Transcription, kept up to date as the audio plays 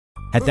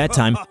At that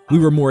time, we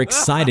were more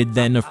excited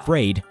than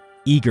afraid,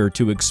 eager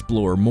to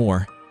explore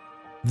more.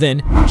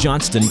 Then,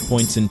 Johnston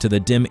points into the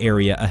dim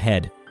area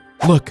ahead.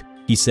 "Look,"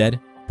 he said,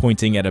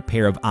 pointing at a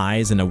pair of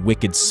eyes and a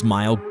wicked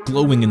smile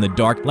glowing in the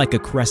dark like a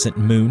crescent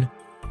moon.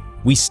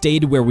 We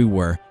stayed where we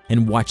were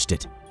and watched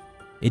it.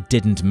 It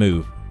didn't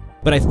move,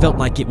 but I felt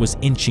like it was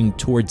inching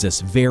towards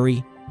us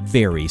very,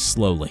 very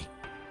slowly.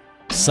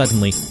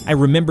 Suddenly, I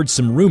remembered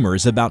some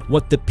rumors about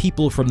what the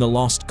people from the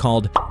Lost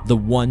called the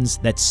ones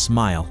that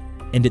smile,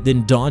 and it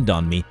then dawned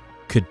on me,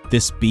 could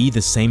this be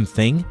the same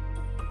thing?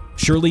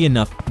 Surely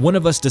enough, one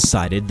of us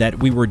decided that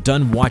we were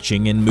done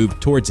watching and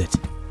moved towards it.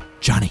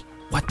 "Johnny,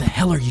 what the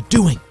hell are you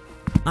doing?"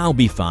 "I'll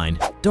be fine.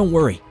 Don't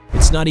worry.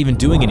 It's not even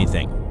doing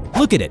anything.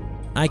 Look at it.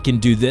 I can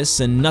do this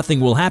and nothing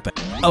will happen."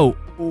 "Oh,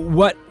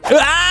 what?"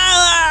 "Ah!"